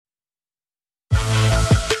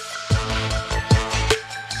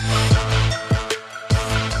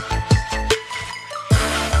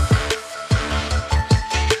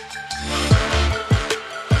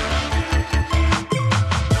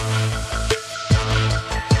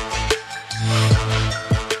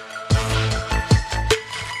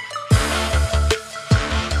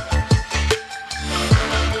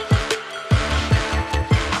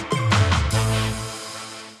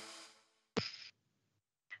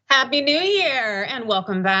Happy New Year and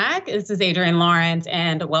welcome back. This is Adrienne Lawrence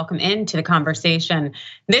and welcome into the conversation.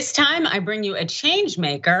 This time I bring you a change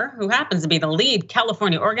maker who happens to be the lead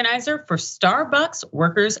California organizer for Starbucks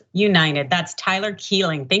Workers United. That's Tyler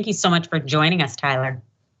Keeling. Thank you so much for joining us, Tyler.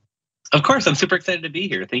 Of course, I'm super excited to be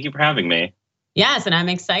here. Thank you for having me. Yes, and I'm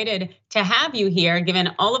excited to have you here,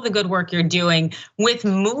 given all of the good work you're doing with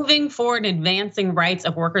moving forward and advancing rights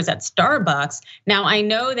of workers at Starbucks. Now, I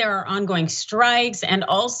know there are ongoing strikes, and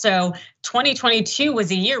also 2022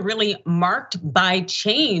 was a year really marked by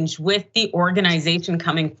change with the organization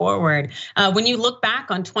coming forward. When you look back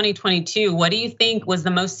on 2022, what do you think was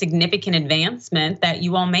the most significant advancement that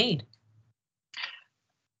you all made?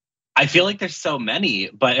 I feel like there's so many,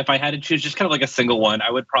 but if I had to choose just kind of like a single one, I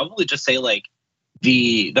would probably just say like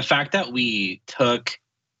the fact that we took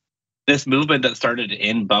this movement that started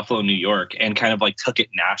in Buffalo, New York, and kind of like took it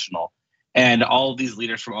national. And all of these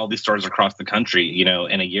leaders from all these stores across the country, you know,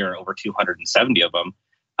 in a year, over 270 of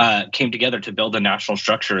them came together to build a national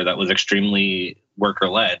structure that was extremely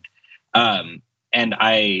worker-led. And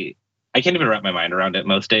I can't even wrap my mind around it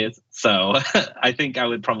most days. So I think I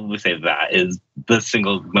would probably say that is the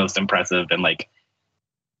single most impressive and like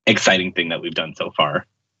exciting thing that we've done so far.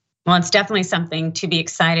 Well, it's definitely something to be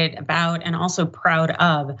excited about and also proud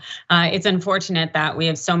of. It's unfortunate that we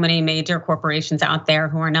have so many major corporations out there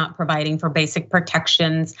who are not providing for basic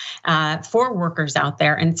protections for workers out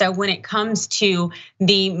there. And so when it comes to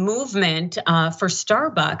the movement for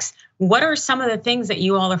Starbucks, what are some of the things that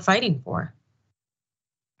you all are fighting for?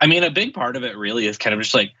 I mean, a big part of it really is kind of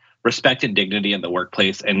just like respect and dignity in the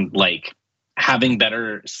workplace and like having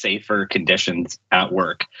better, safer conditions at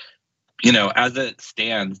work. You know, as it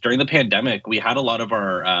stands, during the pandemic, we had a lot of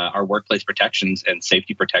our workplace protections and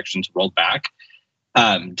safety protections rolled back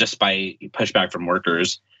just by pushback from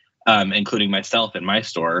workers, including myself in my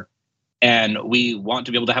store. And we want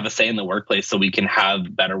to be able to have a say in the workplace so we can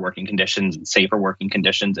have better working conditions and safer working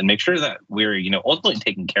conditions and make sure that we're, you know, ultimately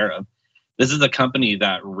taken care of. This is a company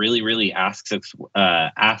that really asks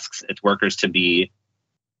its workers to be,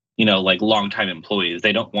 you know, like longtime employees.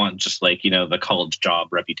 They don't want just like, you know, the college job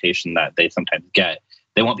reputation that they sometimes get.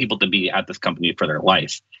 They want people to be at this company for their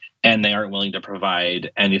life, and they aren't willing to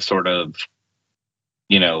provide any sort of,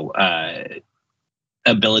 you know,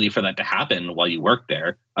 ability for that to happen while you work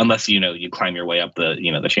there, unless, you know, you climb your way up the,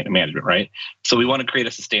 you know, the chain of management, right? So we want to create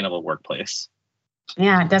a sustainable workplace.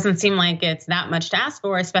 Yeah, it doesn't seem like it's that much to ask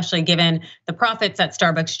for, especially given the profits that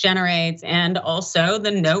Starbucks generates and also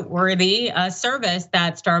the noteworthy service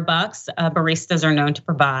that Starbucks baristas are known to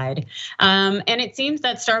provide. And it seems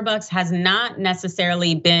that Starbucks has not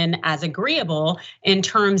necessarily been as agreeable in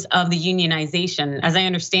terms of the unionization. As I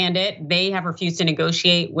understand it, they have refused to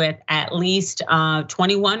negotiate with at least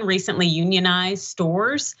 21 recently unionized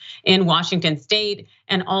stores in Washington state,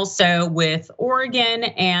 and also with Oregon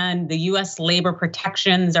and the US labor protections.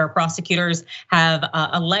 Our prosecutors have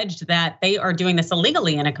alleged that they are doing this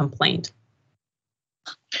illegally in a complaint.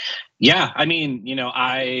 Yeah, I mean, you know,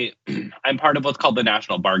 I'm part of what's called the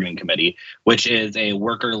National Bargaining Committee, which is a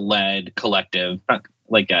worker-led collective,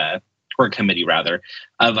 or committee rather,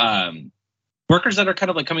 of workers that are kind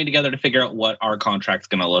of like coming together to figure out what our contract's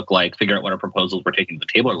gonna look like, figure out what our proposals we're taking to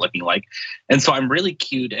the table are looking like. And so I'm really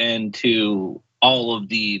cued into all of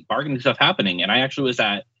the bargaining stuff happening. And I actually was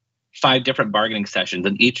at 5 different bargaining sessions,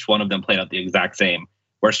 and each one of them played out the exact same,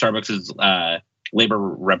 where Starbucks's labor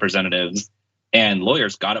representatives and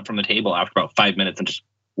lawyers got up from the table after about 5 minutes and just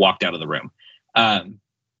walked out of the room. I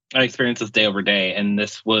experienced this day over day, and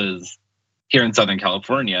this was here in Southern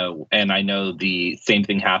California. And I know the same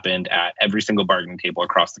thing happened at every single bargaining table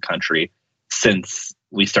across the country since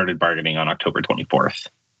we started bargaining on October 24th.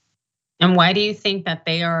 And why do you think that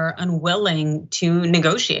they are unwilling to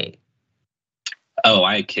negotiate? Oh,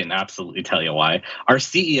 I can absolutely tell you why. Our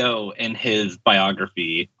CEO in his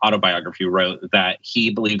autobiography wrote that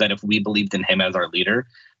he believed that if we believed in him as our leader,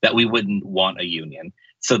 that we wouldn't want a union.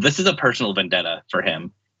 So this is a personal vendetta for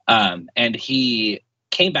him. And he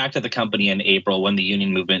came back to the company in April when the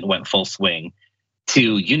union movement went full swing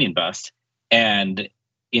to union bust. And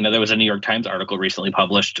you know, there was a New York Times article recently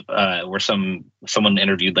published where someone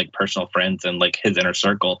interviewed like personal friends and like his inner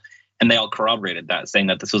circle, and they all corroborated that, saying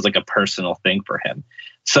that this was like a personal thing for him.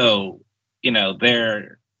 So, you know,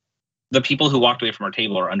 the people who walked away from our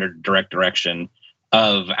table are under direct direction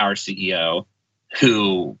of our CEO,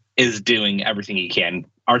 who is doing everything he can.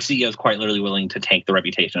 Our CEO is quite literally willing to tank the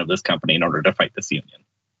reputation of this company in order to fight this union.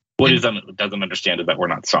 What he doesn't understand is that we're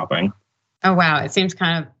not stopping. Oh, wow. It seems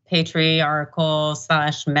kind of patriarchal /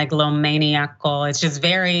 megalomaniacal. It's just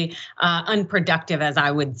very unproductive, as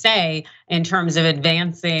I would say, in terms of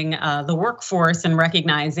advancing the workforce and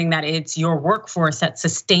recognizing that it's your workforce that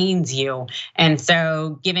sustains you. And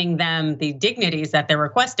so giving them the dignities that they're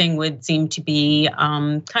requesting would seem to be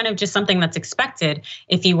kind of just something that's expected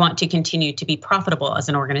if you want to continue to be profitable as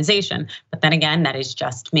an organization. But then again, that is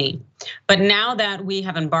just me. But now that we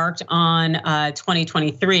have embarked on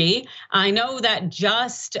 2023, I know that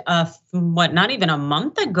just not even a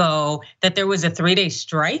month ago, that there was a 3-day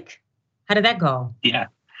strike. How did that go? Yeah.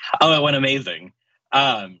 Oh, it went amazing.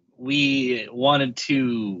 We wanted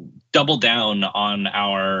to double down on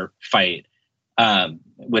our fight,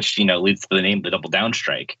 which leads to the name, the Double Down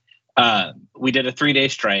Strike. We did a 3-day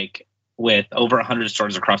strike with over 100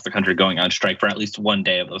 stores across the country going on strike for at least one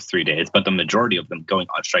day of those 3 days, but the majority of them going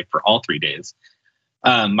on strike for all 3 days.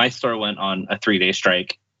 My store went on a 3-day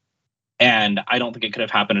strike, and I don't think it could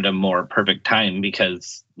have happened at a more perfect time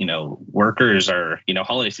because, workers are,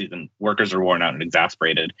 holiday season, workers are worn out and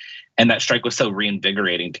exasperated. And that strike was so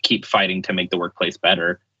reinvigorating to keep fighting to make the workplace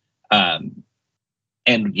better. And,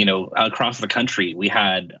 across the country, we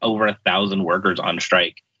had over 1,000 workers on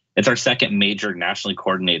strike. It's our second major nationally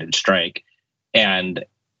coordinated strike. And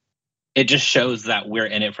it just shows that we're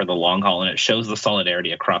in it for the long haul, and it shows the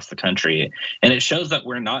solidarity across the country. And it shows that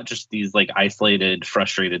we're not just these isolated,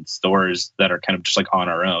 frustrated stores that are kind of just on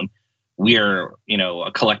our own. We're,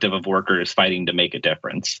 a collective of workers fighting to make a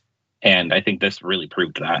difference. And I think this really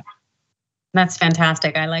proved that. That's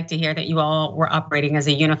fantastic. I like to hear that you all were operating as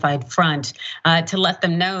a unified front to let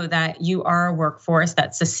them know that you are a workforce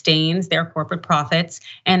that sustains their corporate profits,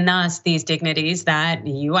 and thus these dignities that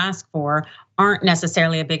you ask for aren't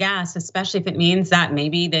necessarily a big ask, especially if it means that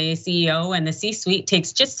maybe the CEO and the C-suite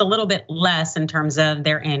takes just a little bit less in terms of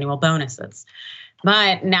their annual bonuses.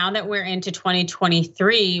 But now that we're into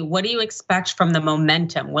 2023, what do you expect from the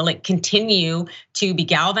momentum? Will it continue to be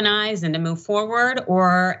galvanized and to move forward?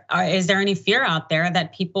 Or is there any fear out there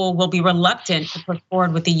that people will be reluctant to push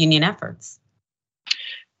forward with the union efforts?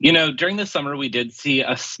 During the summer, we did see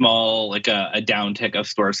a small, a downtick of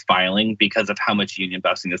stores filing because of how much union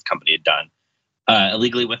busting this company had done.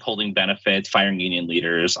 Illegally withholding benefits, firing union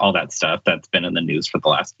leaders, all that stuff that's been in the news for the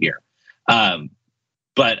last year.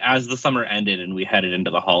 But as the summer ended and we headed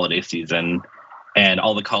into the holiday season and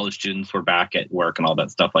all the college students were back at work and all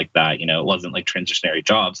that stuff like that, it wasn't like transitionary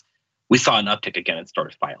jobs, we saw an uptick again in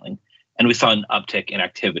stores filing. And we saw an uptick in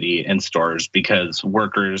activity in stores because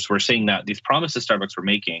workers were seeing that these promises Starbucks were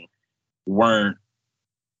making weren't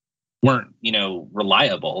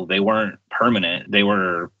reliable. They weren't permanent. They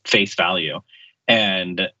were face value.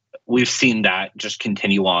 And we've seen that just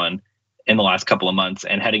continue on in the last couple of months,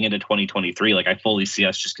 and heading into 2023, I fully see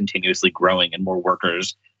us just continuously growing and more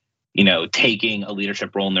workers, taking a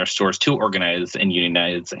leadership role in their stores to organize and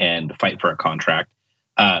unionize and fight for a contract.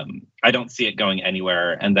 I don't see it going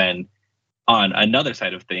anywhere. And then on another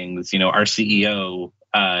side of things, our CEO,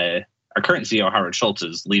 our current CEO, Shady Schultz,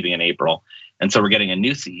 is leaving in April. And so we're getting a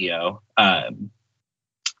new CEO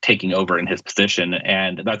taking over in his position.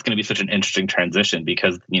 And that's going to be such an interesting transition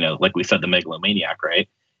because, like we said, the megalomaniac, right?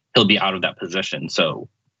 He'll be out of that position. So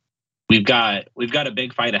we've got a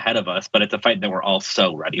big fight ahead of us, but it's a fight that we're all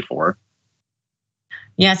so ready for.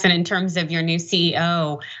 Yes, and in terms of your new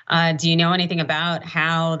CEO, do you know anything about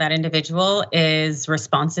how that individual is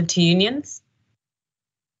responsive to unions?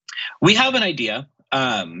 We have an idea.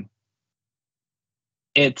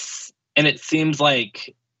 It seems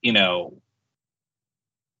like,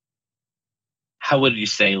 how would you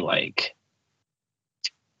say,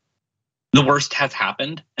 the worst has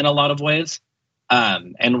happened in a lot of ways.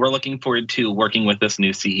 And we're looking forward to working with this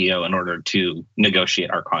new CEO in order to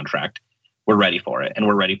negotiate our contract. We're ready for it, and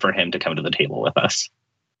we're ready for him to come to the table with us.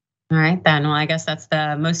 All right, then. Well, I guess that's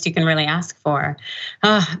the most you can really ask for.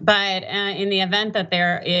 But in the event that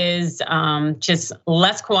there is just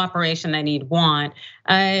less cooperation than you'd want,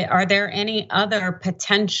 are there any other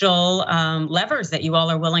potential levers that you all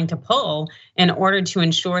are willing to pull in order to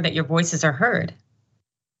ensure that your voices are heard?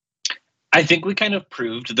 I think we kind of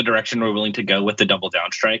proved the direction we're willing to go with the double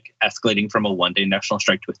down strike, escalating from a 1-day national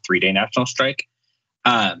strike to a 3-day national strike.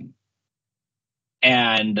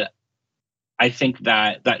 And I think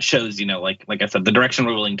that shows, like I said, the direction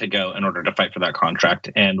we're willing to go in order to fight for that contract.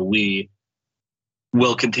 And we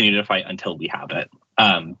will continue to fight until we have it,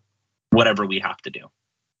 whatever we have to do.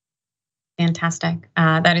 Fantastic.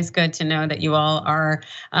 That is good to know that you all are,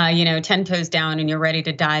 10 toes down and you're ready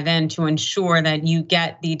to dive in to ensure that you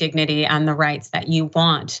get the dignity and the rights that you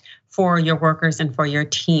want for your workers and for your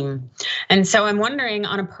team. And so I'm wondering,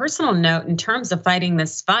 on a personal note, in terms of fighting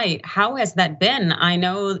this fight, how has that been? I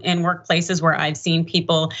know in workplaces where I've seen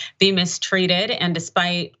people be mistreated, and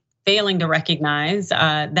despite failing to recognize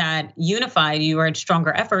that unified, you are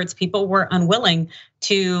stronger efforts, people were unwilling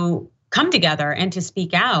to come together and to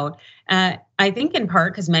speak out. I think in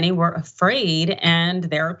part because many were afraid, and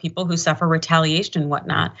there are people who suffer retaliation and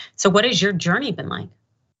whatnot. So what has your journey been like?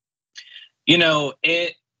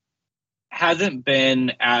 It hasn't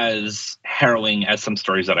been as harrowing as some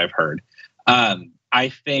stories that I've heard. I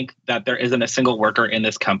think that there isn't a single worker in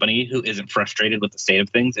this company who isn't frustrated with the state of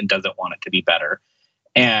things and doesn't want it to be better.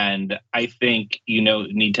 And I think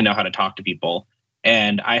need to know how to talk to people.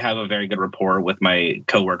 And I have a very good rapport with my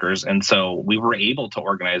coworkers. And so we were able to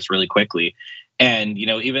organize really quickly. And,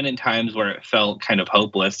 even in times where it felt kind of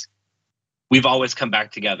hopeless, we've always come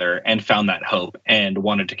back together and found that hope and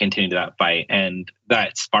wanted to continue that fight. And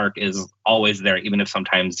that spark is always there, even if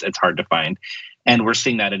sometimes it's hard to find. And we're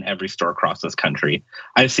seeing that in every store across this country.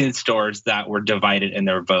 I've seen stores that were divided in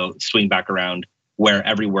their vote swing back around where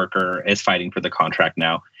every worker is fighting for the contract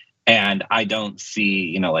now. And I don't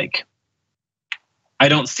see, I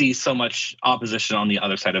don't see so much opposition on the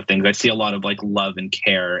other side of things. I see a lot of love and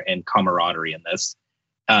care and camaraderie in this.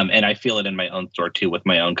 And I feel it in my own store too, with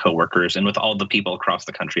my own coworkers and with all the people across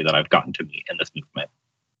the country that I've gotten to meet in this movement.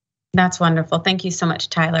 That's wonderful. Thank you so much,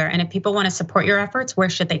 Tyler. And if people want to support your efforts, where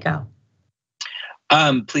should they go?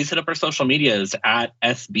 Please hit up our social medias at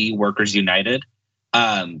SB Workers United.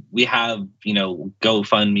 We have,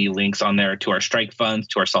 GoFundMe links on there to our strike funds,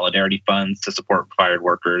 to our solidarity funds to support fired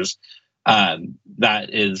workers.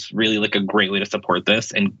 That is really a great way to support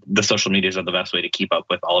this. And the social medias are the best way to keep up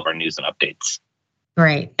with all of our news and updates.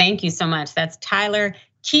 Great. Thank you so much. That's Tyler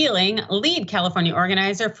Keeling, lead California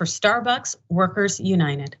organizer for Starbucks Workers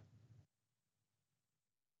United.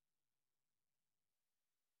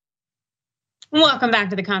 Welcome back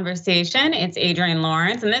to the conversation. It's Adrienne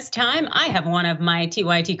Lawrence, and this time I have one of my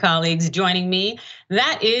TYT colleagues joining me.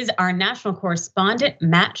 That is our national correspondent,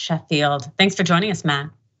 Matt Sheffield. Thanks for joining us, Matt.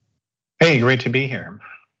 Hey, great to be here.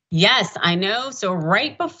 Yes, I know. So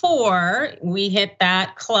right before we hit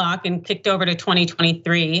that clock and kicked over to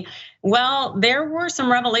 2023, well, there were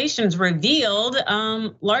some revelations revealed,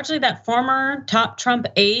 largely that former top Trump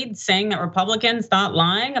aide saying that Republicans thought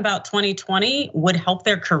lying about 2020 would help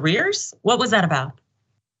their careers. What was that about?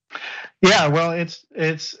 Yeah, well,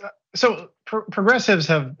 it's so progressives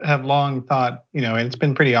have long thought, and it's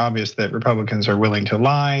been pretty obvious that Republicans are willing to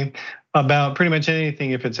lie about pretty much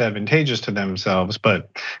anything if it's advantageous to themselves. But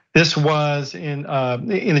this was in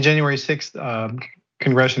the January 6th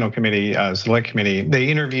Congressional Committee, Select Committee. They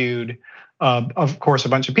interviewed, of course, a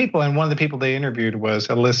bunch of people. And one of the people they interviewed was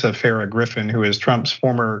Alyssa Farah Griffin, who is Trump's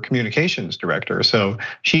former communications director. So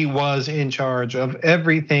she was in charge of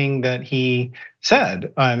everything that he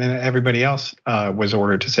said, and everybody else was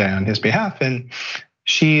ordered to say on his behalf. And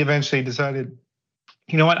she eventually decided,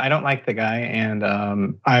 you know what, I don't like the guy, and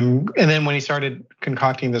then when he started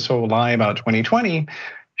concocting this whole lie about 2020,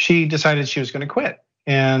 she decided she was going to quit.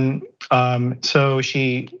 And so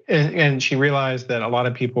she realized that a lot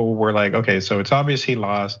of people were like, okay, so it's obvious he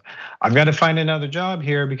lost. I've got to find another job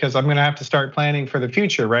here because I'm going to have to start planning for the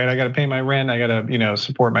future, right? I got to pay my rent, I got to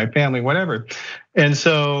support my family, whatever. And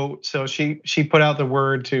so she put out the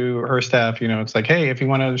word to her staff, it's like, hey, if you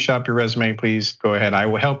want to shop your resume, please go ahead. I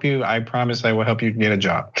will help you. I promise I will help you get a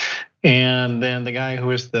job. And then the guy who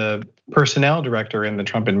is the personnel director in the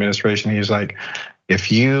Trump administration, he's like, if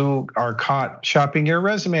you are caught shopping your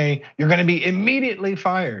resume, you're going to be immediately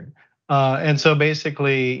fired. And so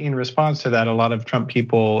basically, in response to that, a lot of Trump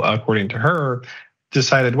people, according to her,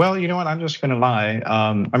 decided, well, you know what, I'm just going to lie.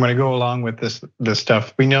 I'm going to go along with this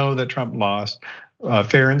stuff. We know that Trump lost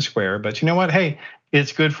fair and square, but you know what? Hey,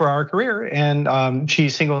 it's good for our career. And she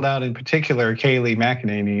singled out in particular Kayleigh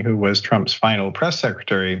McEnany, who was Trump's final press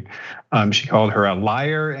secretary. She called her a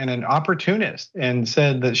liar and an opportunist, and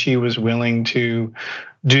said that she was willing to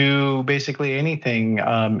do basically anything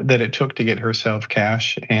that it took to get herself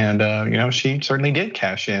cash. And she certainly did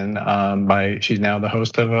cash in. She's now the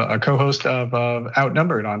host of a co-host of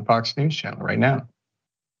Outnumbered on Fox News Channel right now.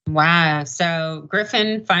 Wow. So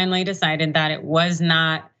Griffin finally decided that it was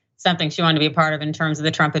not something she wanted to be a part of in terms of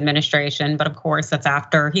the Trump administration. But of course, that's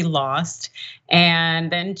after he lost.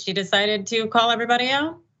 And then she decided to call everybody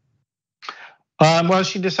out. Well,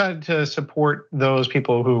 she decided to support those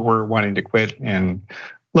people who were wanting to quit and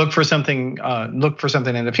look for something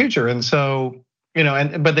in the future. And so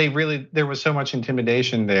but there was so much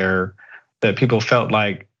intimidation there that people felt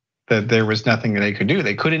like that there was nothing that they could do.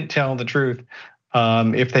 They couldn't tell the truth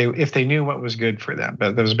if they knew what was good for them.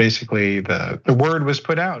 But that was basically the word was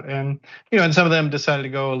put out, and some of them decided to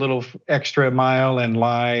go a little extra mile and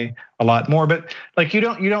lie a lot more. But like you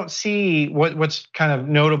don't see what's kind of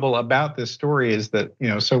notable about this story is that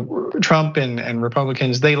so Trump and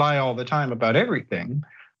Republicans, they lie all the time about everything.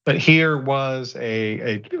 But here was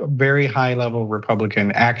a very high level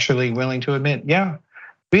Republican actually willing to admit, yeah,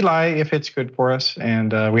 we lie if it's good for us,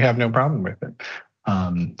 and we have no problem with it.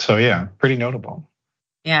 So yeah, pretty notable.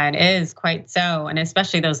 Yeah, it is quite so. And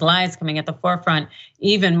especially those lies coming at the forefront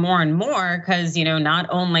even more and more, because not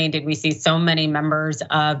only did we see so many members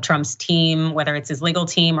of Trump's team, whether it's his legal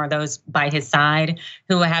team or those by his side,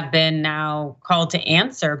 who have been now called to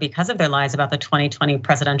answer because of their lies about the 2020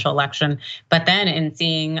 presidential election, but then in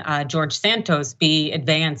seeing George Santos be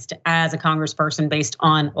advanced as a congressperson based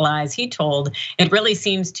on lies he told, it really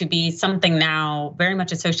seems to be something now very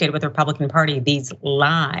much associated with the Republican Party, these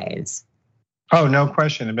lies. Oh, no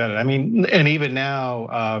question about it. I mean, and even now,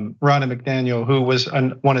 Ronna McDaniel, who was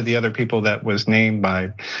one of the other people that was named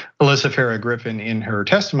by Alyssa Farah Griffin in her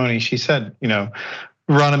testimony, she said, Ronna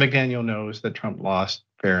McDaniel knows that Trump lost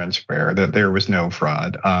fair and square, that there was no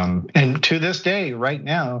fraud. And to this day, right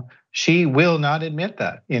now, she will not admit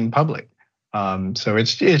that in public. So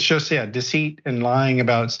it's just deceit and lying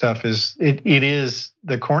about stuff is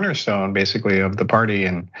the cornerstone basically of the party,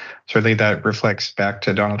 and certainly that reflects back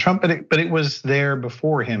to Donald Trump. But it was there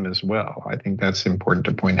before him as well. I think that's important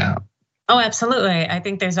to point out. Oh, absolutely. I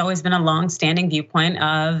think there's always been a long-standing viewpoint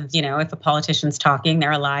of, if a politician's talking,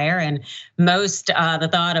 they're a liar. And the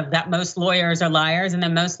thought of that most lawyers are liars, and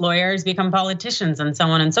then most lawyers become politicians and so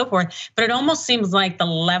on and so forth. But it almost seems like the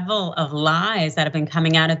level of lies that have been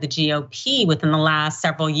coming out of the GOP within the last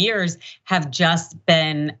several years have just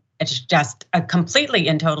been completely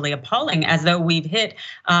and totally appalling, as though we've hit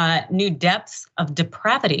new depths of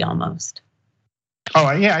depravity almost.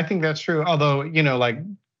 Oh, yeah, I think that's true. Although,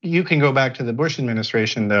 you can go back to the Bush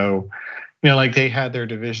administration, though, like they had their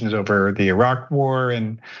divisions over the Iraq War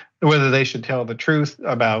and whether they should tell the truth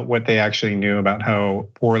about what they actually knew about how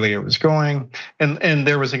poorly it was going. And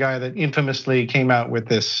there was a guy that infamously came out with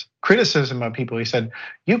this criticism of people. He said,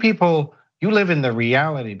 "You people, you live in the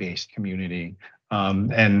reality-based community.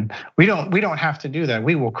 And we don't have to do that.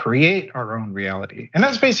 We will create our own reality." And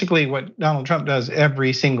that's basically what Donald Trump does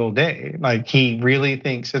every single day. Like he really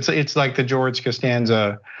thinks it's like the George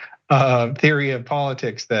Costanza theory of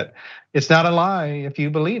politics, that it's not a lie if you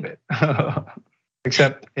believe it.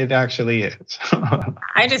 Except it actually is.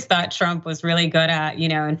 I just thought Trump was really good at,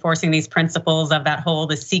 enforcing these principles of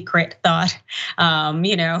the secret thought.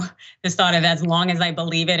 This thought of as long as I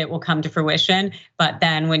believe it, it will come to fruition. But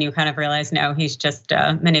then when you kind of realize, no, he's just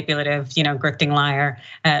a manipulative, grifting liar.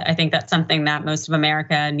 I think that's something that most of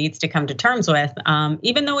America needs to come to terms with.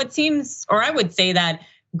 Even though it seems, or I would say that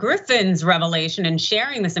Griffin's revelation and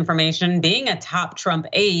sharing this information, being a top Trump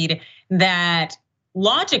aide, that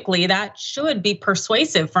logically, that should be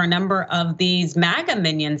persuasive for a number of these MAGA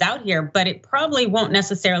minions out here, but it probably won't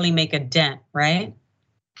necessarily make a dent, right?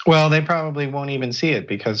 Well, they probably won't even see it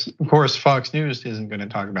because, of course, Fox News isn't going to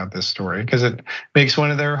talk about this story because it makes one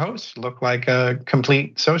of their hosts look like a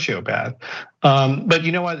complete sociopath. But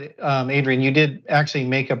you know what, Adrian, you did actually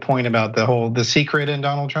make a point about the secret in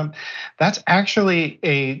Donald Trump. That's actually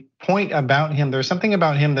a point about him. There's something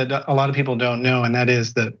about him that a lot of people don't know, and that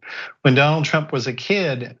is that when Donald Trump was a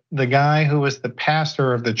kid, the guy who was the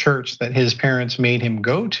pastor of the church that his parents made him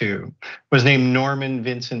go to was named Norman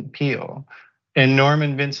Vincent Peale. And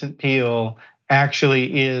Norman Vincent Peale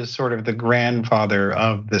actually is sort of the grandfather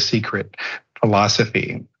of the secret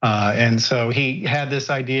philosophy. And so he had this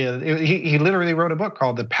idea, he literally wrote a book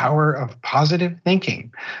called The Power of Positive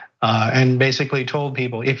Thinking, and basically told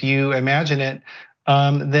people, if you imagine it,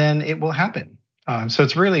 then it will happen. So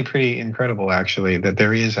it's really pretty incredible, actually, that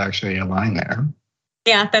there is actually a line there.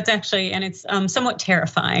 Yeah, that's actually, and it's somewhat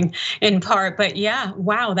terrifying in part, but yeah,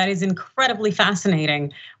 wow, that is incredibly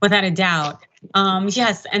fascinating, without a doubt.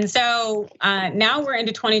 Yes, and so now we're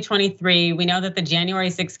into 2023. We know that the January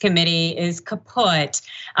 6th committee is kaput,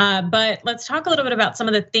 but let's talk a little bit about some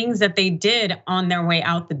of the things that they did on their way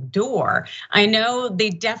out the door. I know they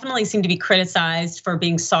definitely seem to be criticized for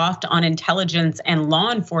being soft on intelligence and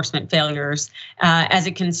law enforcement failures as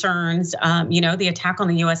it concerns, the attack on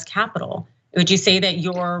the US Capitol. Would you say that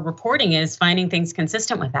your reporting is finding things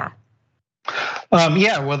consistent with that?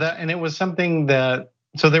 Yeah, well, and it was something that,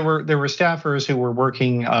 so there were staffers who were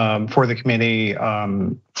working for the committee,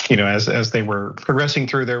 as they were progressing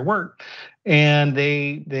through their work, and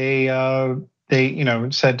they they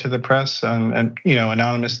said to the press and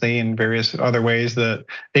anonymously in various other ways that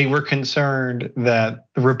they were concerned that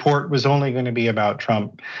the report was only going to be about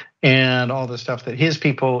Trump and all the stuff that he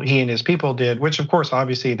and his people did, which of course,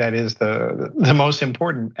 obviously that is the most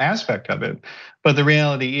important aspect of it. But the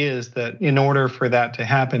reality is that in order for that to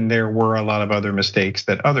happen, there were a lot of other mistakes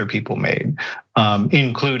that other people made,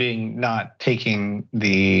 including not taking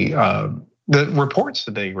the reports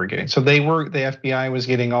that they were getting. So the FBI was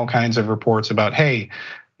getting all kinds of reports about, hey,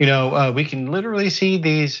 we can literally see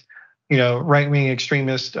these, right-wing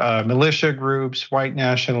extremist militia groups, white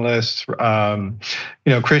nationalists,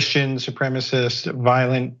 Christian supremacists,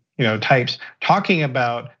 violent, types talking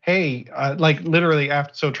about, hey, like literally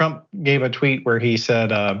after. So Trump gave a tweet where he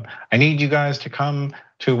said, "I need you guys to come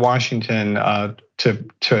to Washington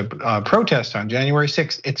to protest on January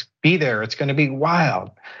 6th. Be there. It's going to be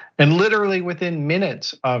wild." And literally within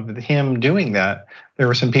minutes of him doing that, there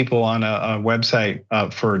were some people on a website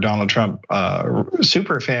for Donald Trump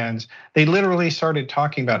super fans. They literally started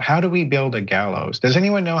talking about, how do we build a gallows? Does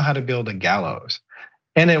anyone know how to build a gallows?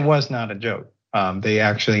 And it was not a joke. They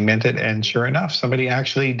actually meant it. And sure enough, somebody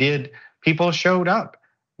actually did. People showed up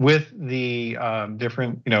with the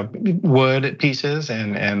different, wood pieces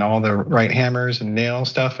and all the right hammers and nail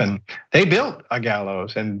stuff, and they built a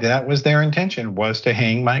gallows, and that was their intention, was to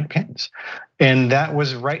hang Mike Pence, and that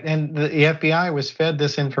was right. And the FBI was fed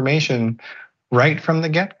this information right from the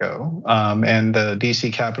get-go, and the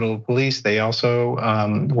DC Capitol Police, they also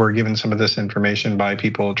were given some of this information by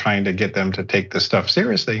people trying to get them to take this stuff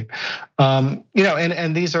seriously,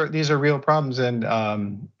 and these are real problems,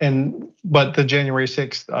 but the January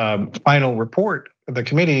 6th final report, the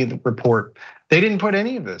committee report, they didn't put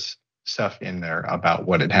any of this stuff in there about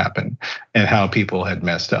what had happened and how people had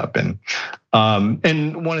messed up. And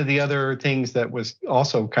one of the other things that was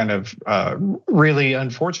also kind of really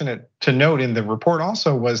unfortunate to note in the report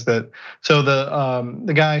also was that, so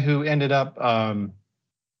the guy who ended up,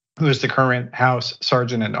 who is the current House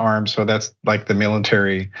Sergeant at Arms, so that's like the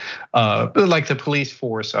military, like the police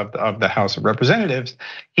force of the House of Representatives,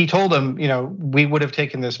 he told them, we would have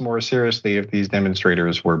taken this more seriously if these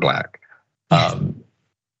demonstrators were black.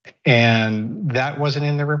 And that wasn't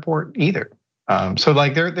in the report either. So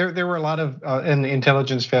like there were a lot of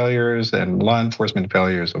intelligence failures and law enforcement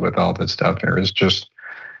failures with all this stuff. There is just,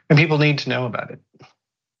 and people need to know about it.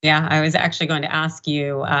 Yeah, I was actually going to ask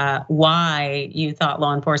you why you thought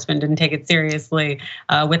law enforcement didn't take it seriously,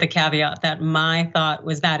 with a caveat that my thought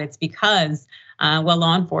was that it's because,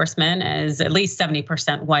 law enforcement is at least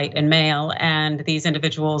 70% white and male, and these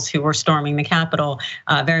individuals who were storming the Capitol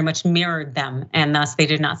very much mirrored them, and thus they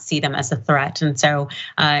did not see them as a threat. And so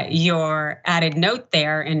your added note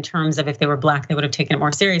there in terms of if they were black, they would have taken it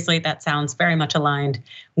more seriously. That sounds very much aligned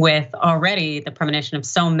with already the premonition of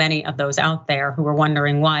so many of those out there who were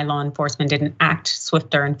wondering why law enforcement didn't act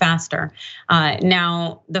swifter and faster.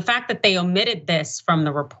 Now, the fact that they omitted this from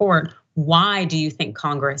the report, why do you think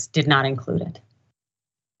Congress did not include it?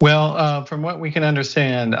 Well, from what we can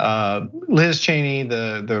understand, Liz Cheney,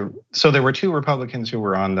 so there were two Republicans who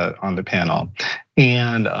were on the panel,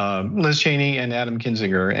 and Liz Cheney and Adam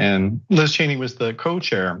Kinzinger, and Liz Cheney was the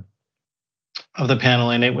co-chair of the panel,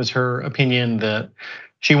 and it was her opinion that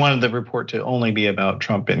she wanted the report to only be about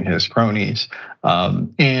Trump and his cronies,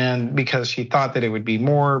 and because she thought that it would be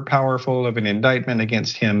more powerful of an indictment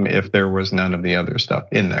against him if there was none of the other stuff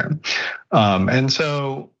in there, and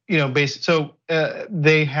so.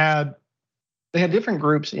 They had different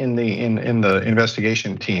groups in the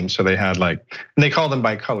investigation team. So they had and they called them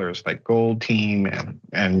by colors, like gold team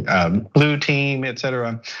and blue team, et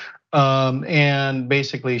cetera. And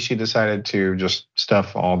basically she decided to just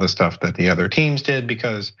stuff all the stuff that the other teams did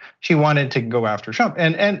because she wanted to go after Trump.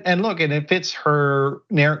 And look, and it fits her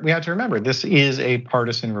narrative. We have to remember, this is a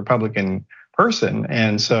partisan Republican person.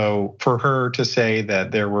 And so for her to say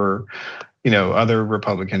that there were other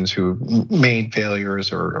Republicans who made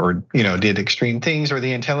failures or did extreme things, or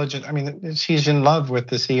the intelligence. I mean, she's in love with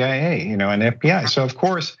the CIA, and FBI. So of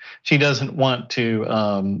course she doesn't want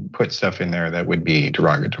to put stuff in there that would be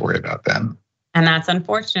derogatory about them. And that's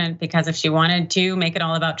unfortunate, because if she wanted to make it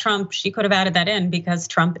all about Trump, she could have added that in, because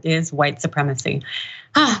Trump is white supremacy.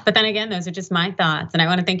 But then again, those are just my thoughts. And I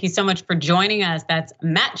want to thank you so much for joining us. That's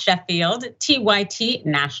Matt Sheffield, TYT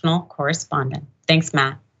national correspondent. Thanks,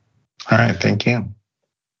 Matt. All right, thank you.